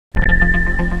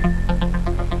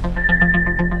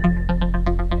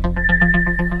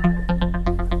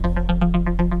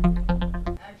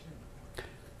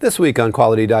This week on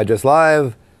Quality Digest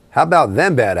Live, how about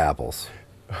them bad apples?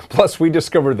 Plus, we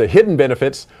discover the hidden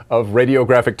benefits of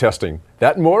radiographic testing.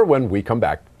 That and more when we come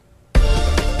back.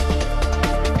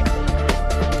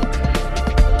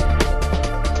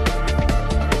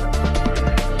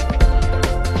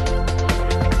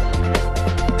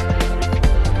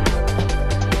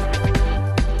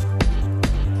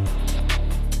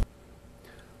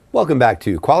 Welcome back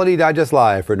to Quality Digest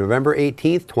Live for November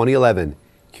 18th, 2011.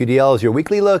 QDL is your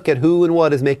weekly look at who and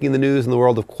what is making the news in the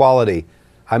world of quality.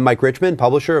 I'm Mike Richmond,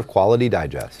 publisher of Quality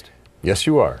Digest. Yes,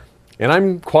 you are. And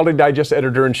I'm Quality Digest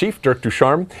Editor-in-Chief, Dirk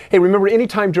Ducharme. Hey, remember,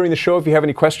 anytime during the show, if you have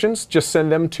any questions, just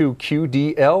send them to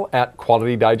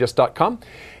qdl@qualitydigest.com,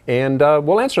 and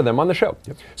we'll answer them on the show.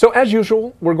 Yep. So, as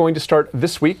usual, we're going to start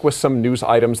this week with some news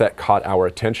items that caught our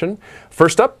attention.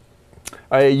 First up,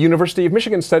 a University of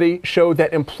Michigan study showed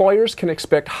that employers can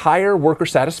expect higher worker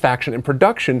satisfaction in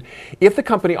production if the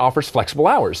company offers flexible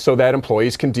hours so that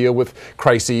employees can deal with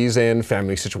crises and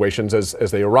family situations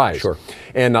as they arise. Sure.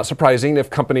 And not surprising, if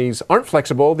companies aren't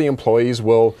flexible, the employees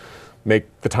will make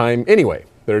the time anyway.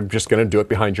 They're just going to do it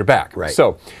behind your back. Right.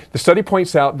 So the study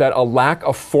points out that a lack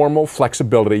of formal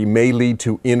flexibility may lead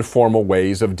to informal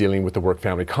ways of dealing with the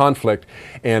work-family conflict,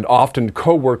 and often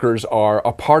co-workers are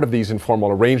a part of these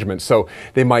informal arrangements. So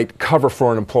they might cover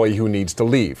for an employee who needs to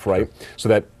leave, right? So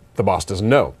that the boss doesn't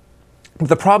know.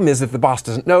 The problem is, if the boss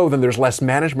doesn't know, then there's less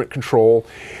management control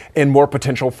and more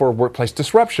potential for workplace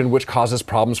disruption, which causes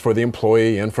problems for the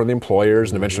employee and for the employers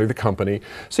and eventually the company.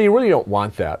 So you really don't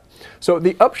want that. So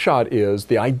the upshot is,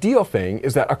 the ideal thing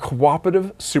is that a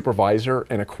cooperative supervisor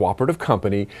and a cooperative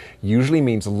company usually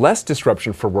means less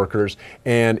disruption for workers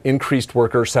and increased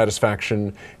worker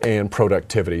satisfaction and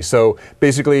productivity. So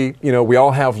basically, you know, we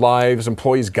all have lives,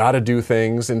 employees got to do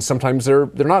things, and sometimes they're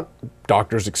not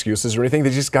doctor's excuses or anything. They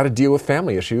just got to deal with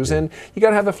family issues, and you got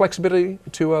to have the flexibility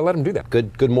to let them do that.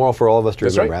 Good moral for all of us to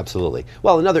remember. Right. Absolutely.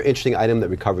 Well, another interesting item that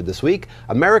we covered this week,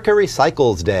 America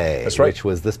Recycles Day. That's right. Which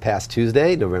was this past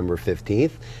Tuesday, November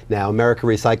 15th. Now, America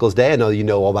Recycles Day, I know you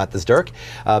know all about this, Dirk,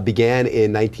 began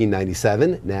in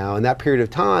 1997. Now, in that period of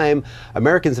time,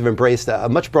 Americans have embraced a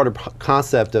much broader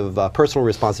concept of personal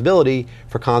responsibility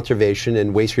for conservation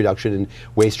and waste reduction and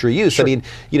waste reuse. Sure. I mean,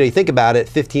 you know, you think about it,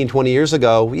 15, 20 years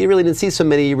ago, you really didn't see so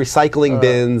many recycling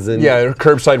bins. And yeah,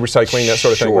 curbside recycling, that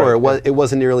sort of thing. Sure, Right? it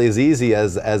wasn't nearly as easy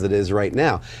as it is right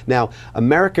now. Now,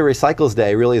 America Recycles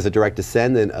Day really is a direct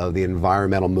descendant of the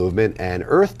environmental movement and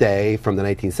Earth Day from the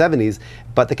 1970s,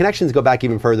 but the connections go back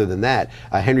even further than that.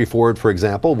 Henry Ford, for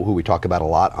example, who we talk about a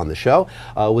lot on the show,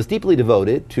 was deeply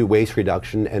devoted to waste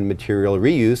reduction and material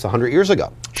reuse 100 years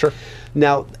ago. Sure.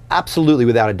 Now, absolutely,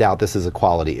 without a doubt, this is a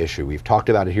quality issue. We've talked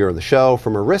about it here on the show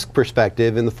from a risk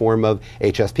perspective in the form of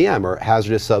HSPM, or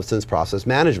Hazardous Substance Process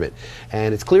Management.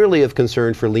 And it's clearly of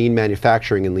concern for lean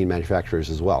manufacturing and lean manufacturers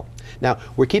as well. Now,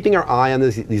 we're keeping our eye on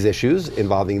these issues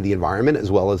involving the environment as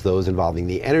well as those involving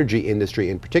the energy industry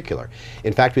in particular.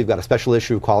 In fact, we've got a special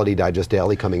issue of Quality Digest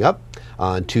Daily coming up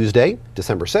on Tuesday,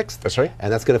 December 6th. That's right. And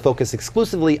that's going to focus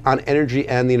exclusively on energy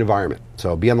and the environment.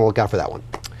 So be on the lookout for that one.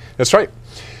 That's right.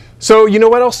 So you know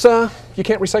what else you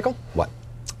can't recycle? What?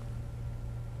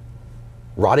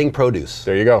 Rotting produce.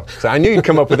 There you go. So I knew you'd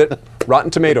come up with it.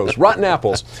 Rotten tomatoes, rotten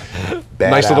apples.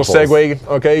 Bad nice apples. Little segue,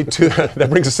 okay,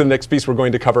 that brings us to the next piece we're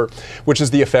going to cover, which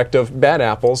is the effect of bad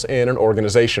apples in an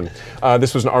organization.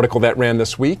 This was an article that ran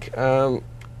this week. Let's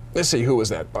see, who was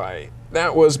that by?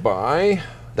 That was by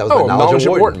Knowledge at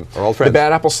Wharton. Our old friends. The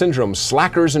bad apple syndrome.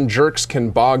 Slackers and jerks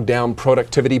can bog down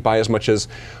productivity by as much as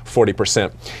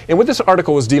 40%. And what this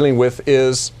article was dealing with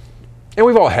is, and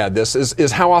we've all had this,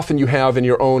 is how often you have in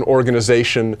your own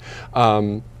organization,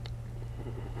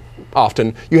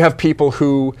 often you have people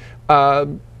who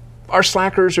are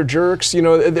slackers or jerks. You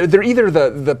know, they're either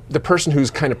the person who's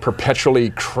kind of perpetually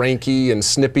cranky and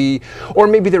snippy, or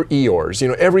maybe they're Eeyores. You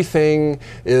know, everything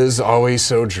is always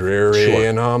so dreary, Sure.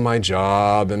 and my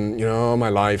job, and my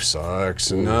life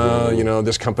sucks, and you know,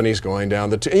 this company's going down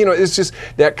the you know, it's just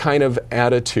that kind of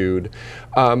attitude.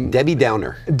 Debbie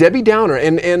Downer. Debbie Downer,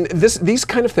 and these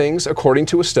kind of things, according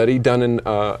to a study done in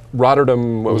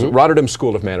Rotterdam, what was it? Rotterdam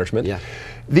School of Management. Yeah.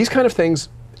 These kind of things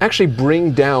actually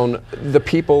bring down the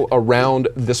people around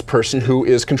this person who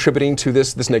is contributing to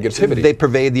this negativity. They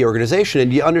pervade the organization,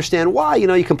 and you understand why. You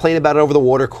know, you complain about it over the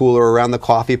water cooler, around the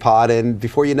coffee pot, and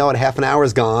before you know it, half an hour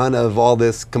is gone of all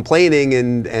this complaining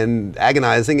and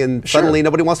agonizing, and suddenly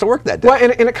nobody wants to work that day. Well,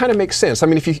 and it kind of makes sense. I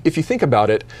mean, if you think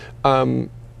about it,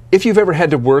 if you've ever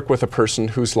had to work with a person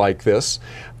who's like this,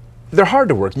 they're hard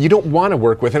to work. You don't want to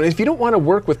work with, and if you don't want to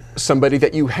work with somebody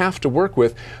that you have to work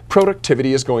with,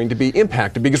 productivity is going to be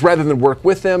impacted, because rather than work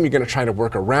with them, you're going to try to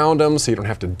work around them so you don't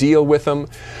have to deal with them.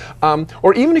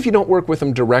 Or even if you don't work with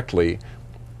them directly,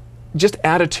 just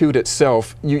attitude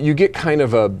itself, you get kind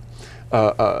of a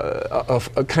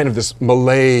kind of this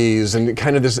malaise and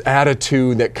kind of this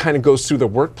attitude that kind of goes through the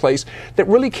workplace that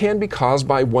really can be caused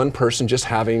by one person just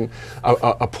having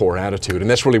a poor attitude, and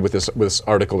that's really what this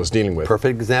article is dealing with.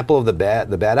 Perfect example of the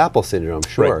bad apple syndrome,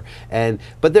 sure. Right.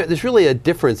 But there's really a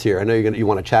difference here. I know you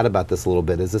want to chat about this a little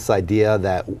bit. Is this idea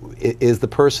that has the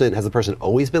person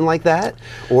always been like that,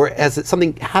 or has it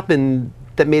something happened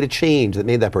that made a change that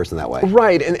made that person that way?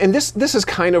 Right, and this is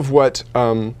kind of what.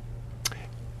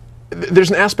 There's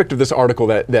an aspect of this article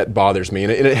that bothers me,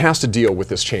 and it has to deal with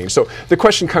this change. So the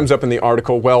question comes up in the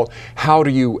article: well, how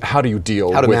do you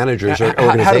deal? How do managers or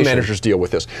organizations? How do managers deal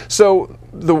with this? So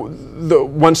the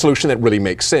one solution that really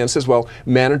makes sense is, well,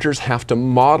 managers have to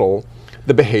model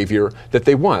the behavior that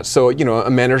they want. So, you know, a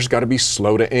manager's got to be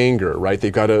slow to anger, right?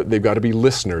 They've got to be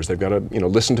listeners. They've got to, you know,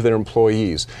 listen to their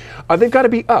employees. They've got to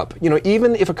be up. You know,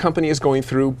 even if a company is going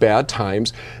through bad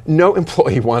times, no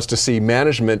employee wants to see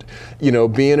management, you know,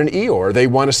 being an Eeyore. They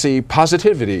want to see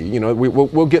positivity. You know,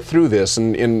 we'll get through this,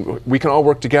 and we can all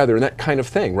work together, and that kind of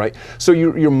thing, right? So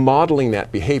you're modeling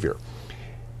that behavior.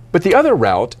 But the other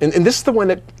route, and this is the one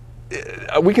that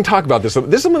we can talk about this.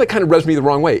 This is the one that kind of rubs me the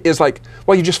wrong way. Is like,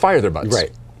 well, you just fire their butts,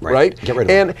 right? Get rid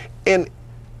of them. And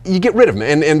you get rid of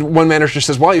them. And one manager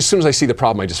says, well, as soon as I see the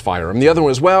problem, I just fire them. The other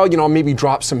one is, well, you know, I'll maybe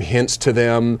drop some hints to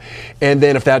them, and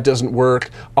then if that doesn't work,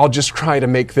 I'll just try to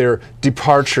make their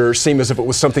departure seem as if it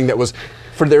was something that was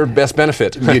for their best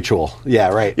benefit. Mutual. Yeah,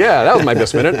 right. Yeah, that was my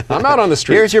best minute. I'm out on the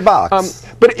street. Here's your box.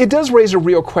 But it does raise a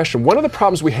real question. One of the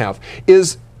problems we have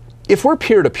is if we're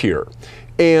peer-to-peer,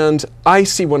 and I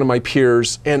see one of my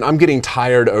peers, and I'm getting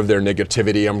tired of their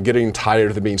negativity, I'm getting tired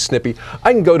of them being snippy,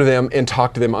 I can go to them and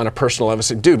talk to them on a personal level and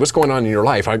say, dude, what's going on in your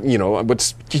life? You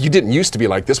didn't used to be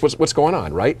like this, what's going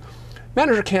on, right?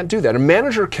 Manager can't do that. A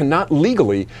manager cannot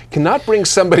bring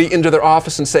somebody into their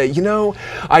office and say, you know,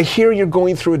 I hear you're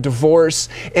going through a divorce,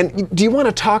 and do you want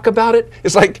to talk about it?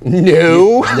 It's like,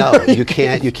 no. You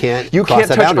can't You can't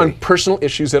touch on personal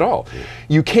issues at all.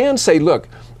 You can say, look,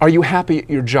 are you happy at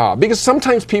your job? Because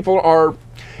sometimes people are,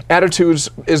 attitudes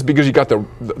is because you got the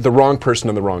wrong person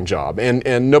in the wrong job,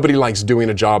 and nobody likes doing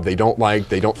a job they don't like,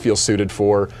 they don't feel suited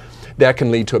for. That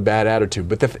can lead to a bad attitude.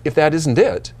 But if that isn't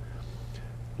it,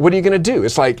 what are you going to do?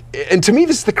 It's like, and to me,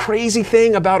 this is the crazy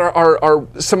thing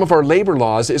about some of our labor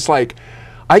laws. It's like,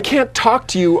 I can't talk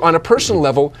to you on a personal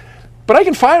level, but I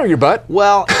can fire your butt.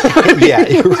 Well, yeah,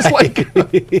 it's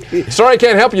like, sorry, I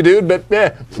can't help you, dude, but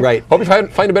yeah, right. Hope you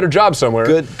find a better job somewhere.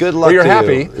 Good luck. Where you're to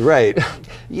happy, you. Right?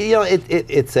 You know,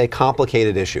 it's a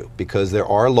complicated issue because there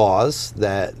are laws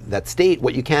that state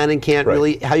what you can and can't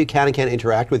really, how you can and can't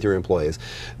interact with your employees.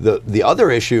 The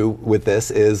other issue with this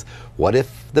is, what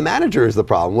if the manager is the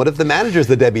problem? What if the manager is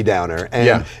the Debbie Downer?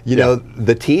 And you know,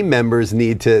 the team members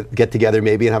need to get together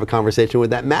maybe and have a conversation with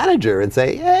that manager and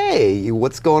say, hey,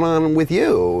 what's going on with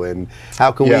you? And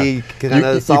how can we kind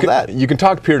of solve that? You can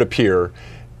talk peer to peer,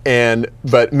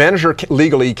 but manager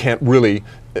legally can't really,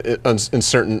 in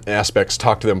certain aspects,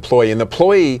 talk to the employee. And the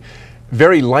employee,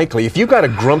 very likely, if you've got a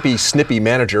grumpy, snippy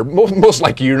manager, most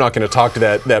likely you're not going to talk to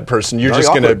that person. You're just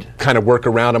going to kind of work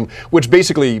around them, which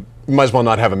basically, you might as well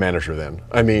not have a manager then.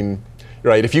 I mean,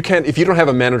 right? If you don't have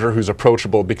a manager who's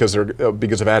approachable because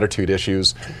of attitude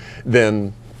issues,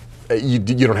 then you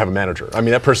don't have a manager. I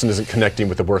mean, that person isn't connecting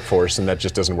with the workforce, and that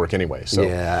just doesn't work anyway. So,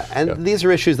 these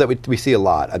are issues that we see a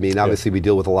lot. I mean, obviously we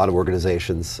deal with a lot of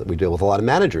organizations, we deal with a lot of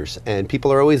managers, and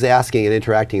people are always asking and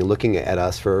interacting and looking at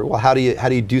us for, well, how do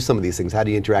you do some of these things? How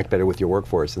do you interact better with your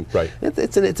workforce? And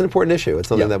it's an important issue. It's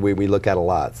something that we look at a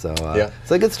lot. So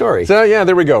it's a good story. So yeah,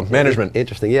 there we go. Management.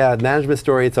 Interesting. Yeah, management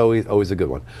story. It's always a good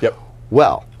one. Yep.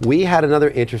 Well, we had another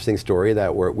interesting story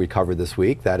that we covered this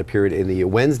week that appeared in the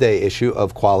Wednesday issue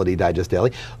of Quality Digest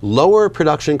Daily. Lower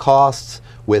production costs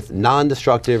with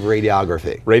non-destructive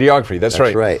radiography. Radiography, that's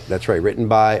right. That's right. Written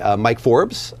by Mike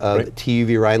Forbes of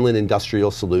TUV Rheinland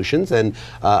Industrial Solutions, and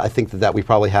I think that we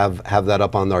probably have that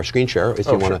up on our screen share if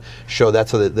you want to show that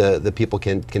so that the people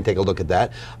can take a look at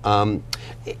that.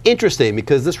 Interesting,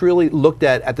 because this really looked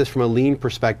at this from a lean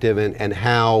perspective and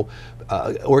how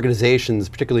organizations,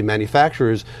 particularly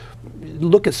manufacturers,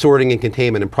 look at sorting and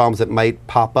containment and problems that might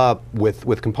pop up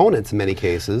with components in many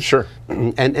cases. Sure.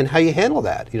 And how you handle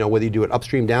that. You know, whether you do it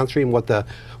upstream, downstream, what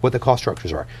the cost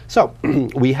structures are. So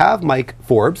we have Mike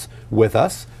Forbes with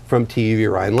us from TUV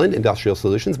Rheinland Industrial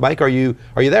Solutions. Mike, are you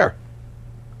there?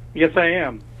 Yes, I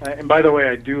am. And by the way,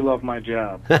 I do love my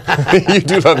job. You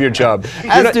do love your job.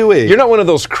 As do we. You're not one of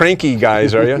those cranky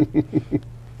guys, are you?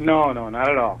 No, not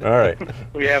at all. All right.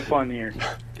 We have fun here.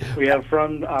 We have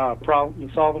fun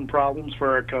solving problems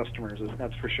for our customers,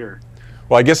 that's for sure.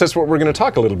 Well, I guess that's what we're going to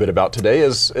talk a little bit about today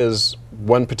is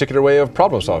one particular way of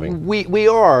problem solving. We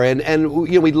are, and you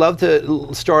know, we'd love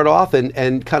to start off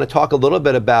and kind of talk a little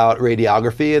bit about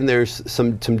radiography, and there's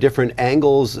some different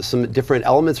angles, some different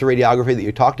elements of radiography that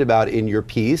you talked about in your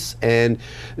piece. And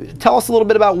tell us a little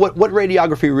bit about what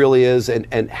radiography really is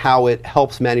and how it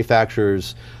helps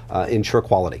manufacturers ensure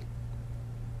quality.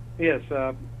 Yes,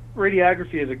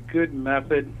 radiography is a good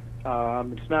method.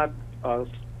 It's not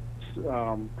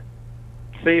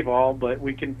save all, but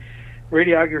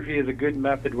radiography is a good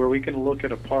method where we can look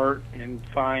at a part and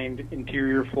find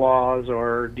interior flaws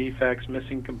or defects,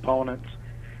 missing components,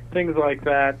 things like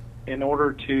that, in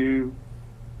order to,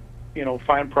 you know,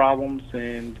 find problems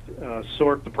and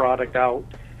sort the product out,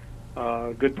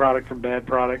 good product from bad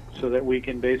product, so that we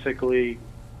can basically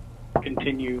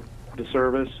continue the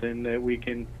service and that we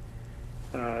can,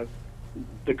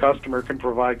 the customer can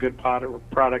provide good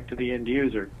product to the end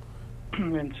user.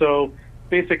 And so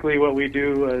basically what we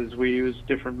do is we use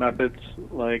different methods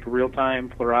like real-time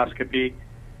fluoroscopy,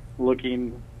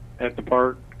 looking at the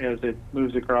part as it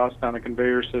moves across down a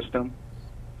conveyor system,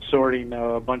 sorting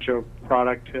a bunch of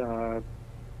product to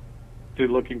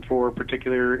looking for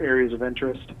particular areas of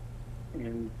interest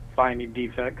and finding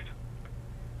defects.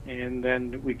 And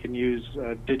then we can use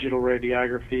digital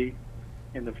radiography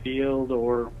in the field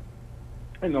or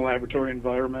in the laboratory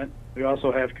environment. We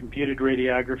also have computed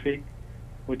radiography,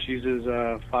 which uses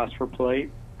a phosphor plate.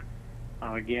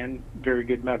 Again, very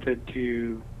good method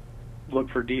to look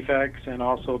for defects and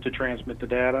also to transmit the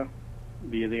data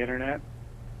via the internet.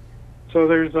 So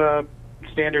there's a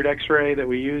standard X-ray that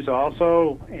we use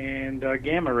also, and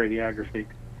gamma radiography.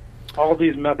 All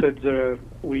these methods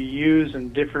we use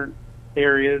in different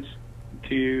areas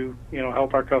to, you know,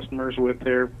 help our customers with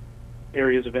their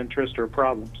areas of interest or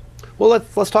problems. Well,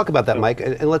 let's talk about that, Mike,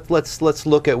 and let's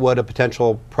look at what a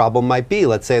potential problem might be.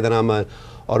 Let's say that I'm an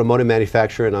automotive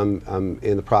manufacturer and I'm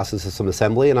in the process of some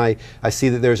assembly, and I see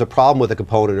that there's a problem with a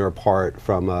component or a part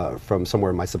from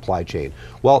somewhere in my supply chain.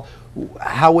 Well,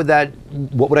 what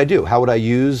would I do? How would I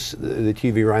use the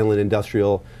TUV Rheinland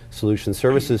Industrial Solution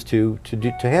Services to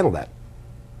handle that?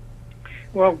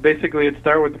 Well, basically, it'd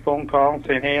start with the phone call and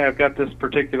saying, "Hey, I've got this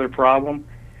particular problem.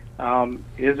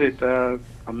 Is it a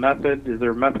method? Is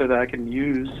there a method I can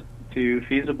use to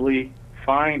feasibly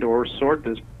find or sort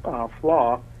this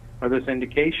flaw or this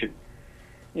indication?"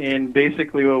 And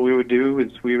basically what we would do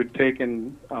is we would take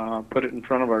and put it in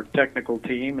front of our technical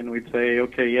team, and we'd say,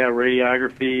 okay, yeah,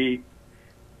 radiography,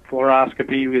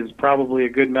 fluoroscopy is probably a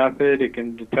good method. It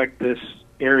can detect this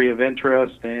area of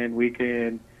interest, and we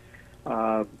can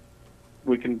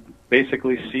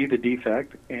basically see the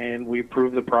defect, and we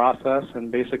prove the process, and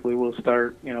basically we'll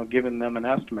start, you know, giving them an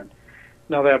estimate.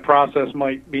 Now that process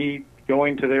might be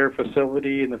going to their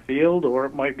facility in the field, or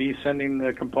it might be sending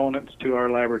the components to our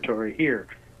laboratory here,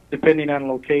 depending on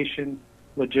location,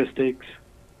 logistics,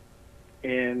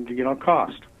 and, you know,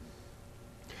 cost.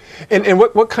 And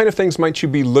what kind of things might you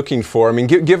be looking for? I mean,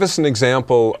 give us an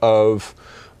example of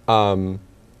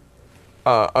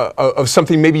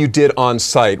something maybe you did on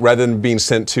site rather than being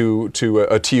sent to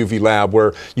a TUV lab,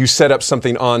 where you set up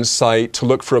something on site to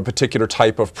look for a particular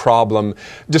type of problem.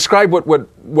 Describe what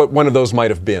one of those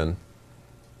might have been.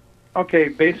 Okay,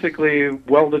 basically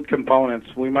welded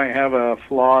components. We might have a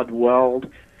flawed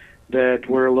weld that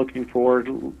we're looking for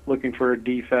a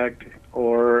defect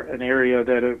or an area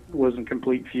that it wasn't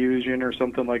complete fusion or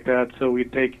something like that. So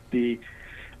we'd take the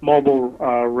mobile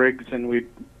rigs and we'd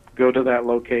go to that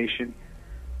location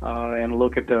and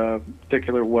look at the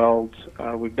particular welds.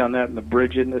 We've done that in the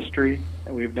bridge industry,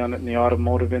 and we've done it in the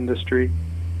automotive industry.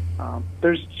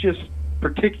 There's just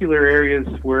particular areas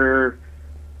where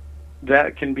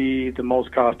that can be the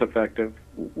most cost-effective,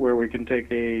 where we can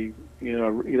take a, you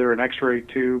know, either an X-ray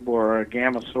tube or a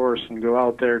gamma source and go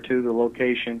out there to the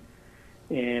location,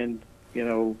 and, you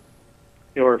know,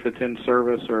 or if it's in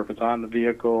service or if it's on the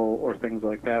vehicle or things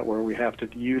like that, where we have to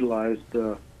utilize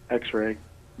the X-ray,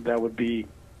 that would be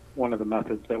one of the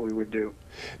methods that we would do.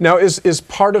 Now, is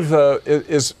part of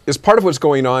what's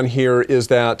going on here is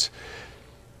that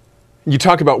you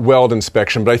talk about weld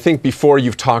inspection, but I think before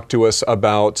you've talked to us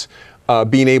about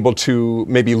being able to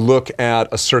maybe look at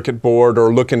a circuit board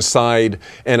or look inside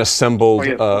an assembled,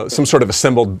 some sort of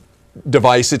assembled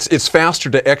device. It's faster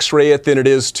to X-ray it than it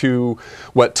is to,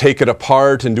 take it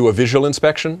apart and do a visual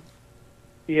inspection?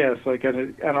 Yes, like I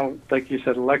don't, like you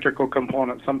said, electrical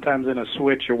component. Sometimes in a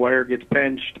switch, a wire gets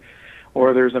pinched,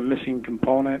 or there's a missing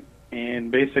component,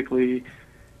 and basically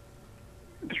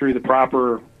through the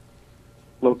proper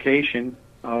location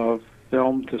of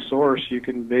film to source, you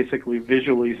can basically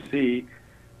visually see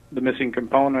the missing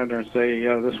component, or say,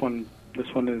 yeah, this one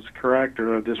is correct,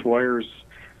 or this wire's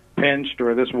pinched,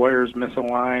 or this wire's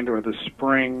misaligned, or the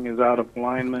spring is out of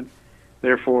alignment.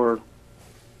 Therefore,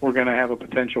 we're going to have a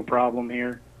potential problem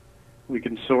here. We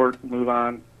can sort, move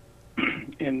on,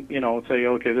 and say,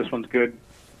 okay, this one's good,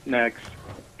 next,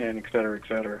 and et cetera, et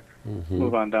cetera.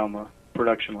 Move on down the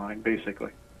production line, basically.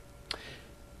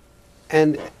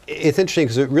 And it's interesting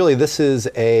because really this is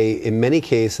in many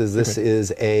cases, this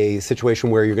is a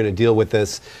situation where you're going to deal with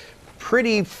this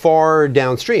pretty far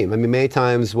downstream. I mean, many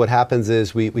times what happens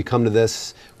is we come to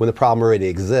this when the problem already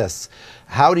exists.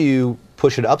 How do you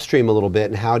push it upstream a little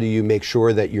bit, and how do you make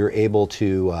sure that you're able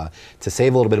to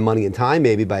save a little bit of money and time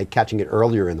maybe by catching it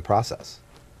earlier in the process?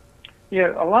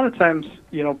 Yeah, a lot of times,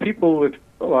 people with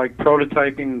like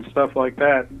prototyping and stuff like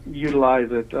that utilize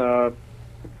it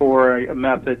for a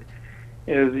method.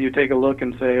 Is you take a look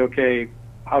and say, okay,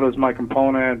 how does my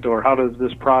component, or how does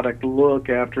this product look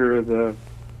after the,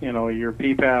 your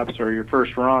PPAPs or your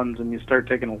first runs, and you start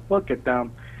taking a look at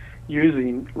them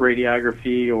using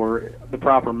radiography or the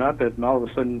proper method, and all of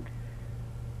a sudden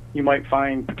you might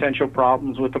find potential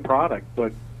problems with the product.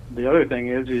 But the other thing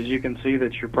is you can see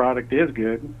that your product is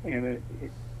good, and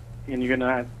you're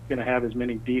not going to have as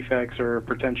many defects or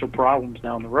potential problems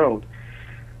down the road.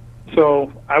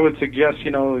 So I would suggest,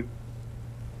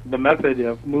 the method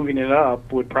of moving it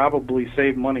up would probably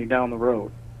save money down the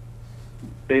road,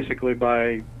 basically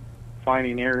by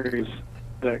finding areas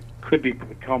that could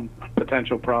become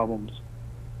potential problems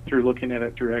through looking at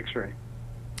it through X-ray.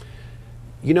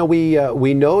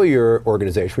 We know your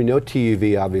organization. We know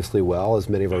TUV obviously well, as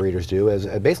many of our readers do, as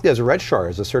basically as a registrar,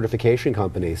 as a certification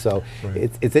company. So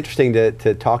it's interesting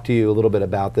to talk to you a little bit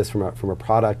about this from a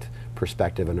product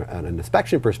perspective and an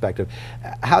inspection perspective.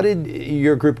 How did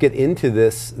your group get into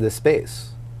this space?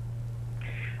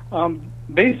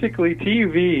 Basically,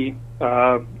 TUV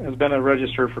has been a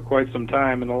registrar for quite some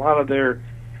time, and a lot of their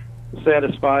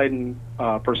satisfied and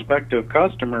prospective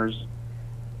customers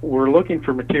were looking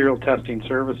for material testing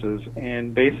services,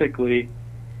 and basically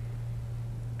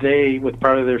they, with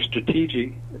part of their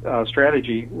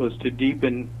strategy was to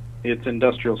deepen its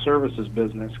industrial services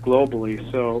business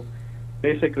globally. So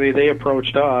basically they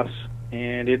approached us,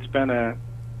 and it's been a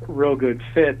real good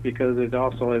fit because it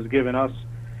also has given us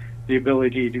the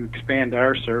ability to expand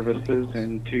our services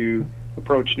and to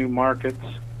approach new markets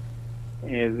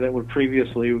that were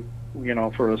previously,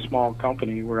 for a small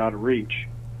company, were out of reach.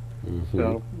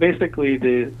 So basically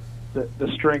the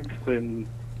strength and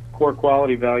core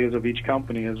quality values of each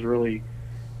company has really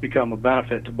become a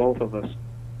benefit to both of us.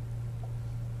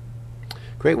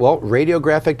 Great. Well,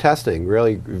 radiographic testing,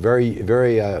 really very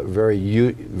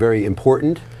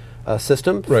important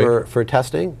system for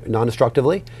testing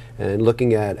non-destructively, and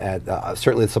looking at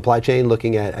certainly the supply chain,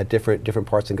 looking at different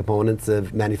parts and components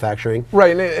of manufacturing.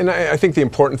 Right, and I think the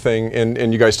important thing,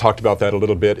 and you guys talked about that a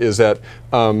little bit, is that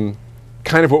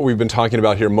kind of what we've been talking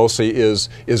about here mostly is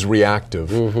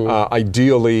reactive.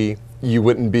 Ideally, you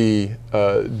wouldn't be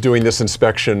doing this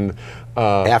inspection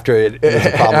after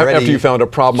you found a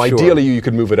problem. Sure. Ideally, you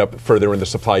could move it up further in the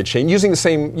supply chain using the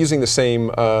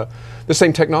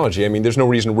same technology. I mean, there's no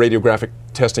reason radiographic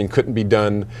testing couldn't be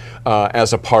done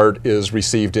as a part is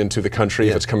received into the country,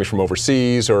 if it's coming from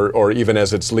overseas, or even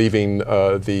as it's leaving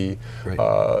the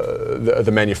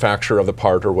manufacturer of the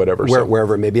part or whatever.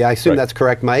 Wherever it may be. I assume that's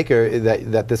correct, Mike, or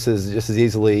that this is just as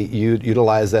easily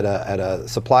utilized at a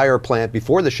supplier plant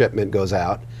before the shipment goes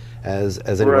out as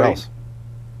anywhere else.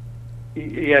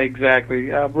 Yeah, exactly.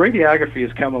 Radiography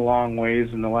has come a long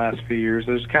ways in the last few years.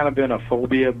 There's kind of been a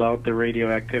phobia about the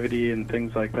radioactivity and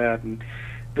things like that, and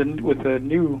then with the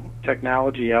new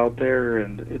technology out there,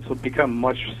 and it's become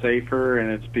much safer,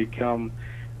 and it's become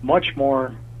much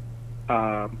more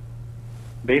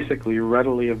basically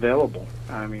readily available.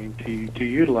 I mean, to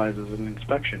utilize as an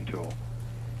inspection tool,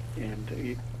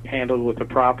 and handled with the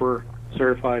proper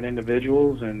certified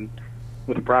individuals and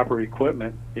with the proper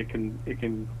equipment, it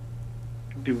can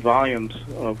do volumes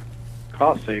of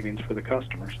cost savings for the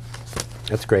customers.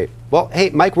 That's great. Well, hey,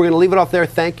 Mike, we're going to leave it off there.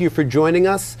 Thank you for joining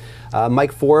us.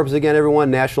 Mike Forbes, again, everyone,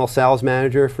 National Sales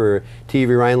Manager for TUV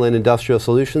Rheinland Industrial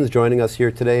Solutions, joining us here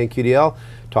today in QDL,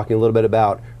 talking a little bit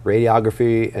about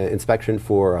radiography inspection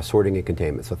for sorting and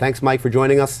containment. So thanks, Mike, for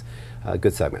joining us.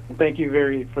 Good segment. Thank you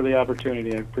for the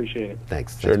opportunity. I appreciate it.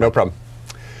 Thanks. Sure, no problem.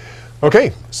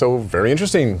 Okay, so very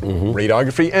interesting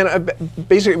radiography, and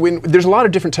basically there's a lot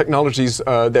of different technologies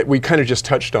that we kind of just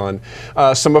touched on.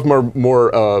 Some of them are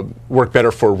more work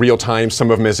better for real time.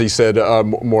 Some of them, as he said,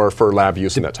 more for lab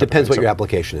use and that type Depends of thing. what your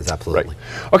application is, absolutely.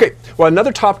 Right. Okay, well,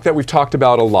 another topic that we've talked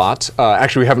about a lot,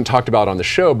 actually we haven't talked about on the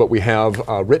show, but we have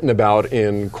written about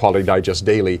in Quality Digest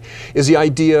Daily, is the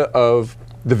idea of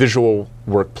the visual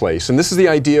workplace. And this is the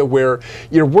idea where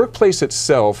your workplace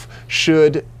itself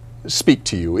should speak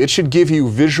to you. It should give you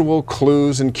visual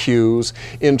clues and cues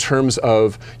in terms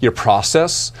of your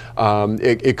process.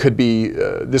 It could be,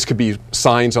 this could be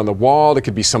signs on the wall. It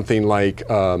could be something like,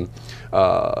 a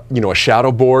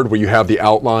shadow board where you have the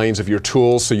outlines of your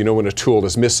tools so you know when a tool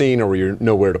is missing or you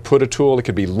know where to put a tool. It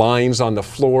could be lines on the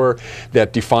floor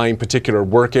that define particular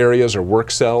work areas or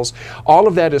work cells. All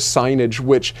of that is signage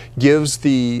which gives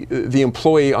the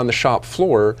employee on the shop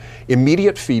floor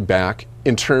immediate feedback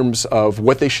in terms of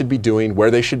what they should be doing, where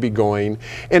they should be going,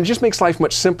 and it just makes life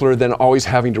much simpler than always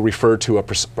having to refer to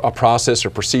a process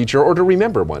or procedure or to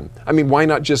remember one. I mean, why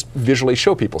not just visually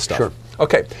show people stuff? Sure.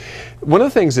 Okay, one of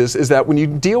the things is that when you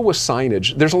deal with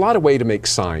signage, there's a lot of way to make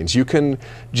signs. You can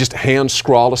just hand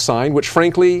scrawl a sign, which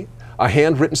frankly, a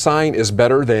handwritten sign is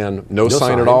better than no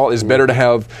sign at all. It's better to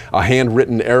have a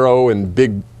handwritten arrow and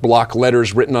big block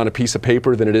letters written on a piece of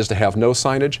paper than it is to have no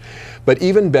signage. But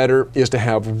even better is to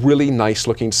have really nice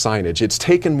looking signage. It's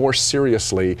taken more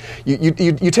seriously.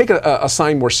 You take a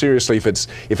sign more seriously if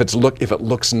it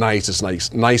looks nice.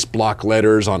 It's nice block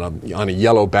letters on a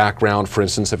yellow background, for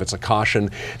instance, if it's a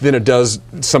caution, than it does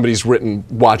somebody's written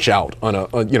 "watch out" on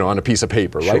a piece of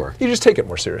paper, right? Sure. You just take it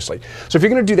more seriously. So if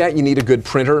you're going to do that, you need a good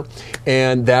printer,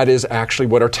 and that is actually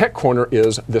what our Tech Corner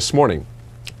is this morning.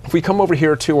 If we come over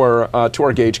here to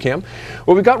our gauge cam,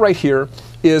 what we've got right here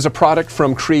is a product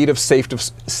from Creative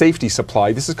Safety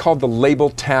Supply. This is called the Label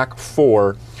Tac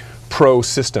 4 Pro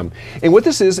system. And what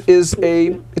this is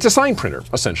it's a sign printer,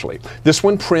 essentially. This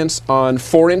one prints on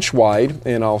 4-inch wide,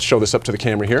 and I'll show this up to the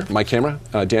camera here, my camera,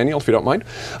 Daniel, if you don't mind.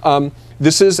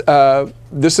 This is a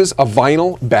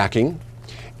vinyl backing.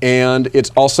 And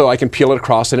it's also, I can peel it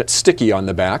across and it's sticky on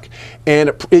the back. And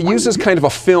it uses kind of a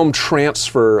film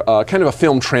transfer,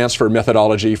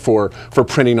 methodology for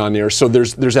printing on there. So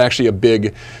there's actually a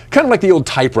big, kind of like the old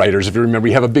typewriters, if you remember,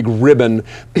 you have a big ribbon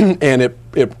and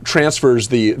it transfers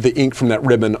the ink from that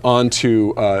ribbon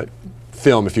onto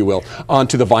film, if you will,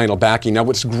 onto the vinyl backing. Now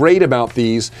what's great about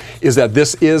these is that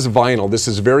this is vinyl. This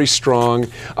is very strong.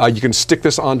 You can stick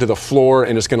this onto the floor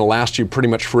and it's going to last you pretty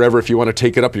much forever. If you want to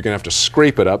take it up, you're going to have to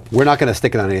scrape it up. We're not going to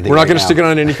stick it on anything. We're not going to stick it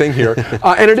on anything here.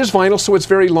 And it is vinyl, so it's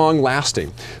very long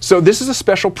lasting. So this is a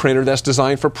special printer that's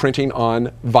designed for printing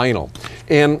on vinyl.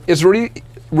 And it's really,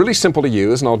 really simple to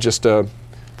use, and I'll just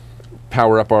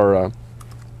power up our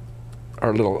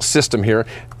little system here.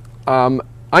 I'm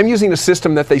using a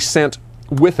system that they sent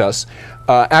with us.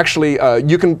 Actually,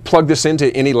 you can plug this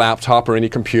into any laptop or any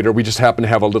computer. We just happen to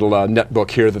have a little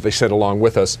netbook here that they sent along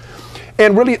with us.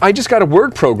 And really, I just got a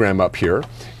Word program up here,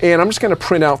 and I'm just going to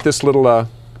print out this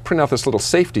little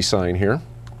safety sign here.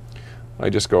 I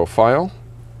just go File,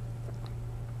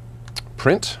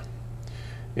 Print,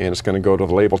 and it's going to go to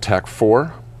the Label Tac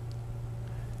 4,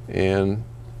 and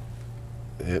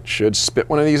it should spit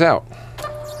one of these out.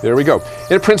 There we go.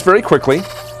 And it prints very quickly,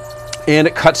 and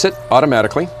it cuts it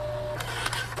automatically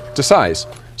to size.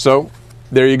 So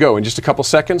there you go. In just a couple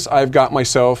seconds, I've got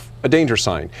myself a danger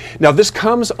sign. Now this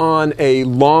comes on a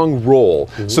long roll.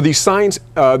 So these signs,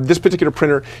 this particular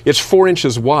printer, it's 4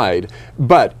 inches wide,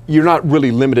 but you're not really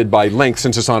limited by length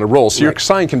since it's on a roll. So your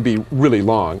sign can be really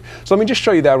long. So let me just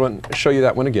show you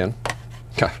that one again.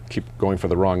 God, keep going for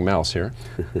the wrong mouse here.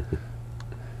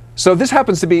 So this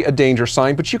happens to be a danger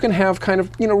sign, but you can have kind of,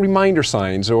 reminder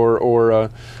signs or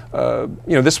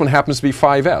this one happens to be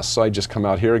 5S. So I just come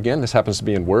out here again. This happens to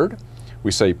be in Word.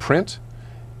 We say print,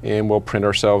 and we'll print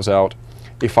ourselves out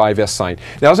a 5S sign.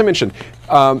 Now, as I mentioned,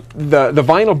 the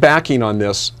vinyl backing on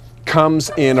this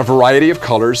comes in a variety of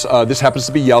colors. This happens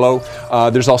to be yellow.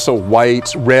 There's also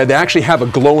white, red. They actually have a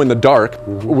glow in the dark,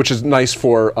 which is nice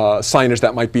for signage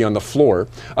that might be on the floor.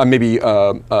 Maybe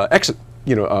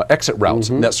exit routes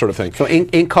and that sort of thing. So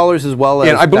ink colors as well as.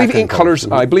 And I believe ink colors.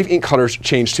 I believe ink colors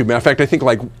change too. Matter of fact, I think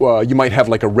like you might have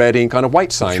like a red ink on a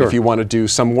white sign if you want to do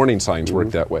some warning signs work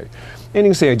that way. And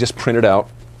you can see I just printed out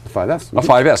a 5S. A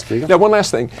 5S. Now, one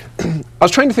last thing. I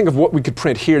was trying to think of what we could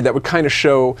print here that would kind of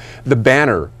show the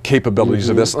banner capabilities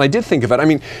of this, and I did think of it. I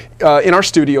mean, in our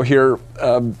studio here.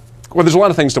 Well, there's a lot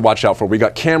of things to watch out for. We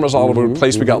got cameras all over the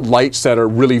place. We got lights that are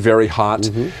really very hot.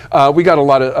 We got a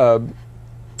lot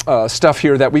of stuff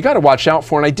here that we got to watch out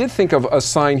for, and I did think of a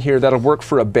sign here that'll work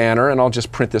for a banner, and I'll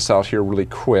just print this out here really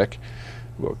quick.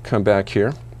 We'll come back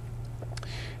here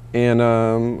and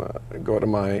go to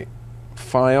my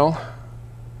file,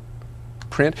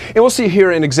 print, and we'll see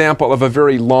here an example of a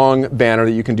very long banner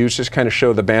that you can do to just kind of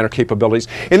show the banner capabilities.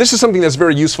 And this is something that's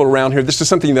very useful around here. This is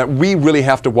something that we really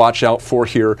have to watch out for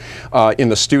here in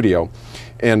the studio.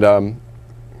 And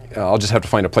I'll just have to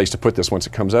find a place to put this once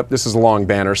it comes up. This is a long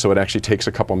banner, so it actually takes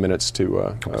a couple minutes to,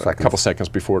 a couple seconds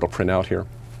before it'll print out here.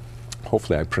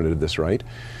 Hopefully I printed this right,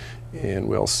 and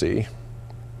we'll see.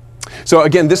 So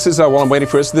again, this is, while I'm waiting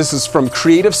for this is from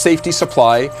Creative Safety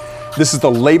Supply. This is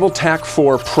the Label Tac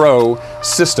 4 Pro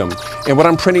system. And what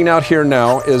I'm printing out here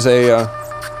now is a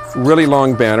really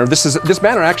long banner. This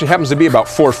banner actually happens to be about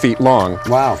 4 feet long.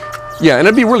 Wow. Yeah, and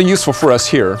it'd be really useful for us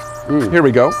here. Here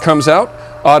we go. Comes out,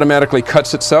 automatically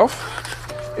cuts itself.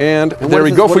 And there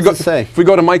we go. If we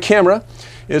go to my camera,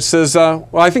 it says, well,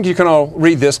 I think you can all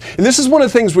read this. And this is one of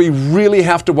the things we really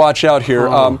have to watch out here.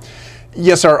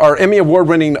 Yes, our Emmy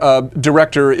Award-winning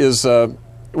director is,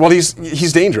 well,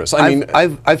 he's dangerous. I mean,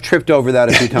 I've tripped over that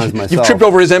a few times myself. You've tripped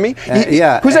over his Emmy?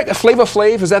 Yeah. Who's that? Flava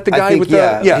Flav? Is that the guy with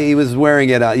the? Yeah, he was wearing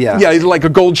it. Yeah. Yeah, like a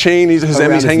gold chain. His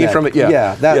Emmy's hanging from it.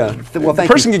 Yeah. Yeah. Well, the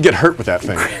person could get hurt with that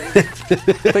thing.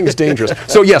 The thing is dangerous.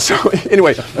 So yes.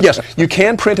 Anyway, yes, you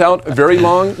can print out very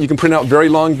long. You can print out very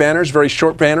long banners, very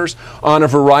short banners on a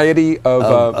variety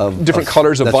of different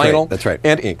colors of vinyl. That's right.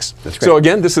 And inks. That's great. So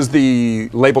again, this is the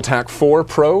Label Tac 4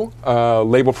 Pro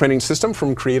label printing system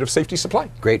from Creative Safety Supply.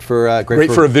 Great for a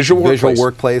visual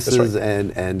workplaces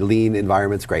and lean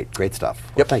environments. Great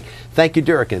stuff. Yep. Well, thank you,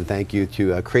 Dirk, and thank you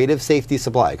to Creative Safety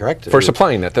Supply. Correct? For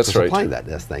supplying that. That's right. Supplying that.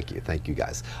 Yes. Thank you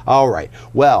guys. All right.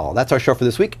 Well, that's our show for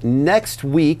this week. Next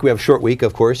week we have a short week,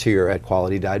 of course, here at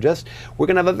Quality Digest. We're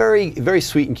going to have a very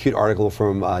sweet and cute article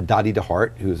from Dottie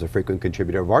DeHart, who's a frequent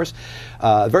contributor of ours.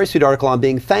 A very sweet article on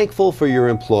being thankful for your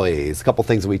employees. A couple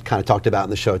things that we kind of talked about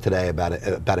in the show today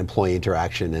about employee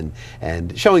interaction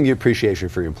and showing your appreciation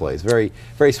for your employees. Very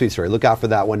sweet story. Look out for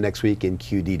that one next week in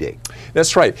QDD.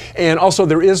 That's right. And also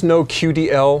there is no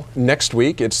QDL next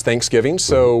week. It's Thanksgiving,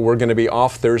 so we're going to be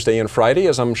off Thursday and Friday,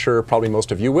 as I'm sure probably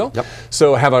most of you will. Yep.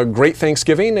 So have a great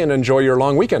Thanksgiving and enjoy your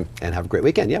long weekend. And have a great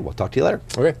weekend. Yeah, we'll talk to you later.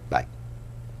 Okay. Bye.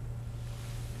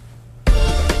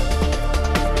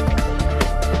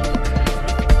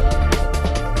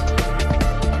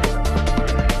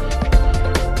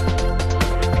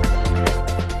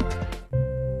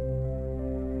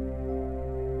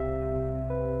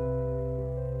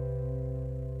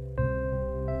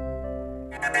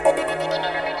 Thank you.